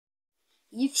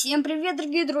И всем привет,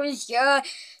 дорогие друзья!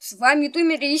 С вами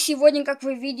Тумер, и сегодня, как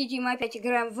вы видите, мы опять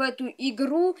играем в эту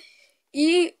игру.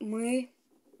 И мы,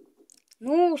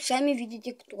 сами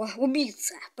видите, кто.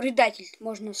 Убийца, предатель,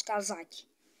 можно сказать.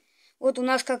 Вот у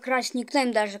нас как раз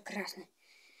никнейм даже красный.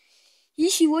 И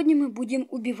сегодня мы будем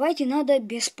убивать, и надо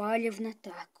беспалевно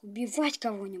так. Убивать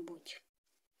кого-нибудь,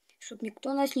 чтобы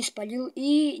никто нас не спалил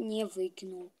и не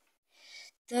выкинул.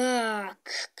 Так,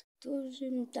 кто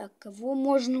же... Так, кого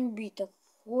можно убить? Так,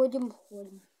 ходим.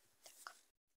 Так.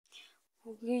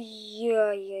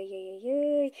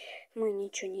 Ой-ой-ой-ой-ой. Мы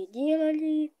ничего не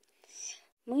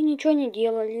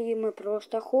делали. Мы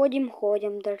просто ходим,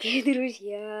 дорогие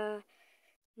друзья.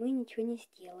 Мы ничего не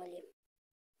сделали.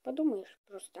 Подумаешь,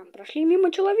 просто там прошли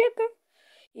мимо человека,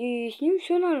 и с ним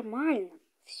все нормально.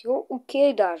 Все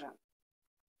окей даже.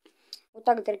 Вот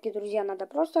так, дорогие друзья, надо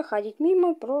просто ходить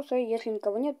мимо, просто, если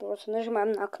никого нет, просто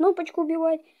нажимаем на кнопочку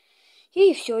убивать.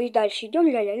 И все, и дальше идем,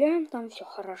 ля-ля-ля, там все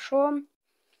хорошо.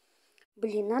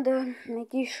 Блин, надо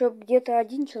найти, чтобы где-то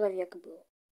один человек был,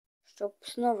 чтобы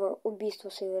снова убийство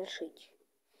совершить.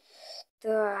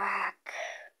 Так.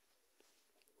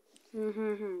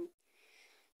 Угу.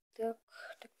 Так.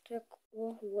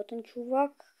 О, вот он,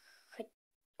 чувак.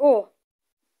 О!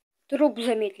 Труп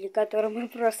заметили, который мы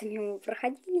просто мимо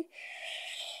проходили.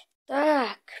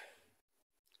 Так.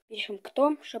 Пишем,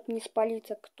 кто, чтобы не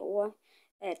спалиться, кто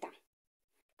это.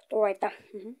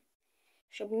 Угу.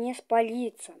 Чтобы не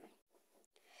спалиться.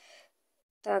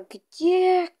 Так,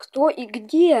 где, кто и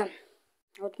где?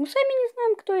 Вот мы сами не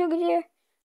знаем, кто и где.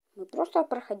 Мы просто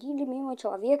проходили мимо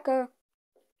человека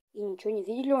и ничего не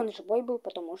видели, он живой был,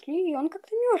 потом ушли, и он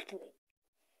как-то мертвый.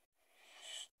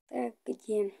 Так,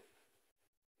 где?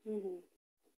 Угу.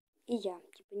 И я,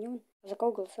 типа, не он. За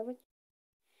кого голосовать?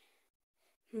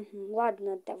 Угу.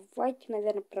 Ладно, давайте,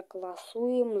 наверное,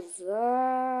 проголосуем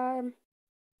за...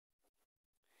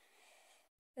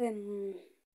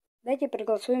 Давайте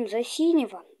проголосуем за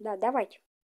синего. Да, давайте.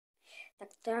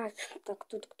 Так,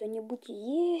 тут кто-нибудь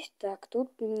есть? Так,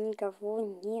 тут никого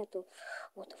нету.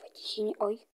 Вот, давайте синий.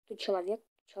 Ой, тут человек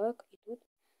и тут.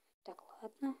 Так,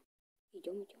 ладно.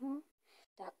 Идем.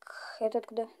 Так, этот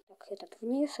куда? Так, этот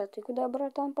вниз, а ты куда,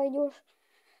 братан, пойдешь?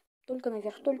 Только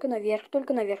наверх.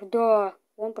 Да,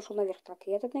 он пошел наверх. Так,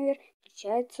 и этот наверх.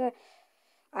 Встречается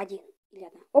один или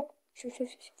одна. Оп, все.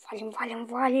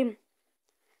 Валим.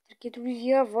 Дорогие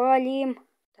друзья, валим.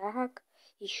 Так,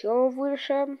 еще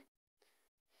выше.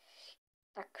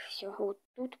 Так, все, вот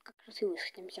тут как раз и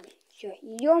высадимся. Все,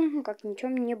 идем, как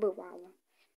ничего не бывало.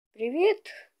 Привет,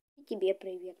 и тебе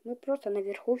привет. Мы просто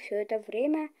наверху все это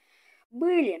время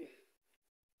были.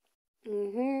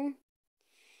 Угу.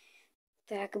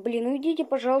 Так, блин, уйдите,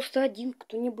 пожалуйста, один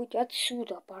кто-нибудь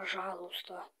отсюда,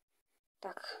 пожалуйста.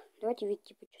 Так, давайте ведь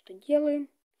типа что-то делаем.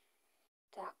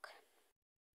 Так.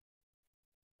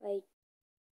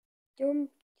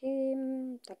 Пойдемте.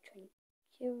 Так, что-нибудь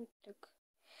делать. Так.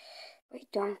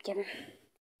 Пойдемте.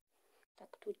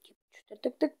 Так, тут типа что-то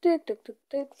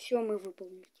так. Все, мы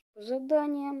выполнили типа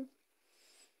задание.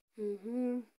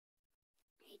 Угу.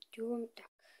 Идем. Так.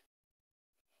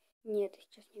 Нет,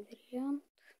 сейчас не вариант.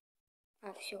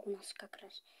 А, все, у нас как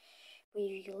раз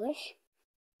появилось.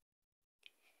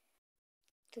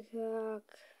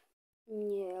 Так.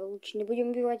 Не, лучше не будем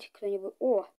убивать кто-нибудь.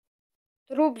 О!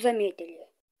 Труп заметили.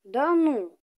 Да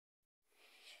ну.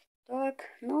 Так,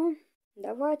 ну,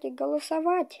 давайте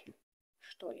голосовать,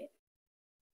 что ли.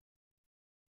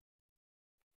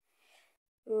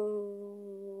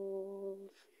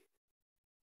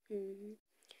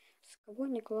 С кого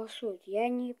не голосуют? Я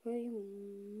не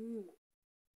пойму.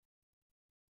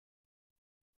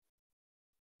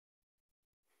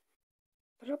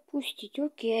 Пропустить.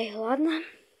 Окей, ладно.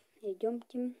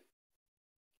 Идемте.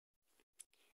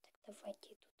 Так, давайте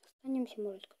тут останемся.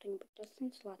 Может, кто-нибудь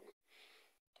останется. Ладно.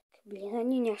 Так, блин,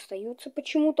 они не остаются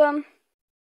почему-то.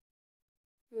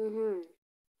 Угу.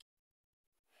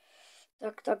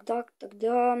 Так, тогда.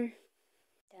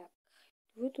 Так,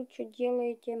 вы тут что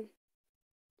делаете?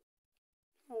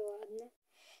 Ну, ладно.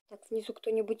 Так, внизу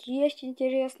кто-нибудь есть,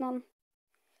 интересно?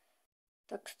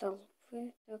 Так,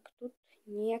 столбы. Так, тут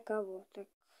никого. Так,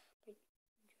 пойдемте.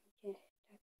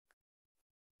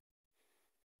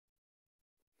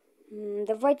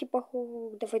 Давайте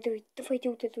давайте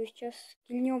вот эту сейчас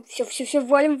кильнем. Все,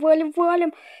 валим.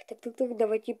 Так,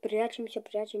 давайте прячемся.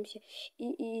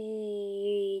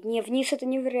 И не, вниз это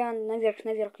не вариант,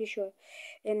 наверх еще.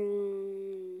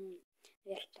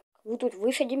 Наверх. Так, вот тут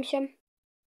высадимся.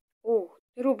 О,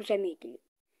 труп заметили.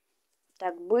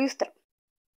 Так, быстро.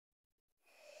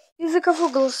 И за кого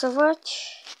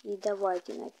голосовать? И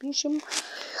давайте напишем,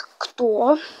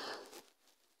 кто.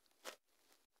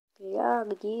 Я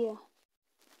где?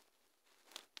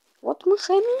 Вот мы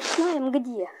сами не знаем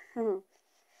где.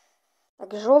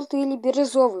 Так, желтый или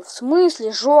бирюзовый? В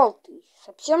смысле желтый?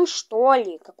 Совсем что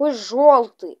ли? Какой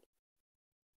желтый?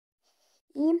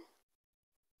 И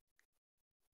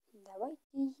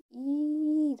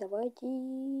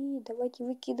давайте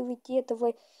выкидывайте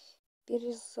этого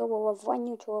бирюзового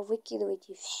вонючего,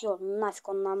 выкидывайте. Все, нафиг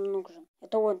он нам нужен.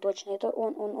 Это он точно, это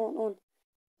он.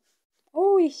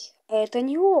 Ой, это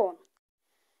не он.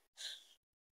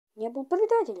 Не был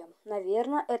предателем.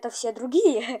 Наверное, это все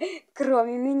другие,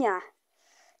 кроме меня.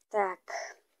 Так,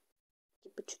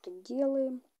 типа что-то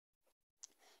делаем.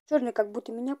 Черный как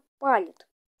будто меня палит.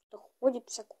 Что ходит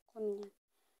всякое около меня.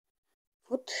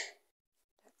 Вот.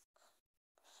 Так,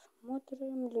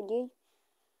 смотрим людей.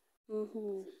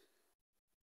 Угу.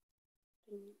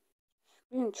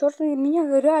 Блин, черный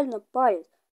меня реально палит.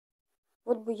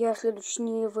 Вот бы я следующий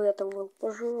не в это был.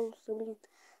 Пожалуйста, блин.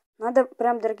 Надо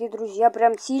прям, дорогие друзья,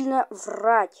 прям сильно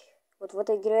врать. Вот в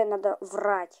этой игре надо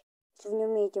врать. Если вы не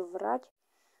умеете врать,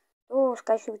 то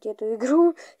скачивайте эту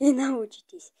игру и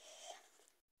научитесь.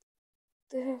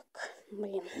 Так,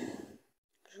 блин.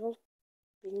 Желтый.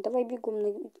 Блин, давай бегом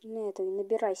на это и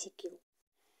набирайся килл.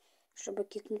 Чтобы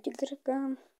кикнуть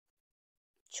игрока.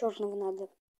 Черного надо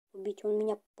убить. Он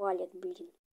меня палит,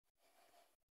 блин.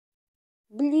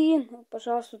 Блин,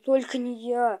 пожалуйста, только не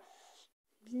я.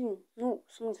 Блин, ну,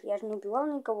 в смысле, я же не убивал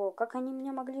никого. Как они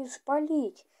меня могли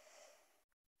спалить?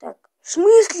 Так, в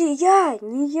смысле я?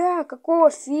 Не я. Какого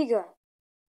фига?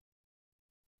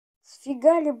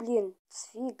 Сфигали, блин.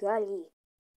 Сфигали.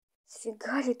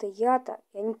 Сфигали-то я-то.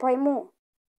 Я не пойму.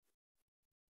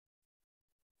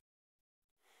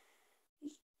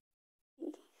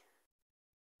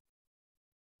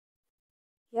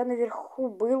 Я наверху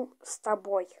был с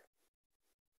тобой.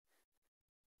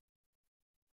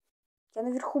 Я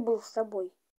наверху был с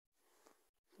тобой.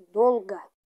 Долго.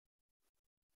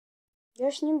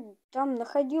 Я ж с ним там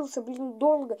находился, блин,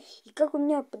 долго. И как у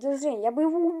меня подозрение? Я бы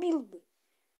его убил бы.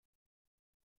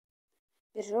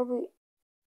 Бирюзовый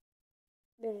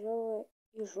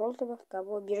и желтого.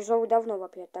 Кого? Бирюзовый давно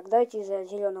вообще. Так давайте за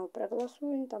зеленого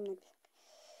проголосуем. Там написано.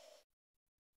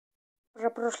 Про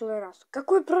прошлый раз.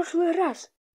 Какой прошлый раз?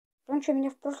 Он что, меня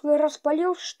в прошлый раз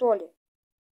спалил, что ли?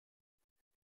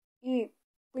 И,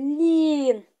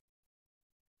 блин.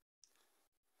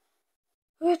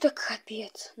 Это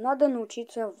капец. Надо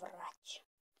научиться врать.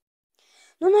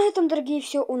 Ну, на этом, дорогие,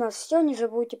 все у нас все. Не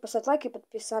забудьте поставить лайк и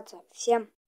подписаться.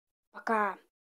 Всем пока.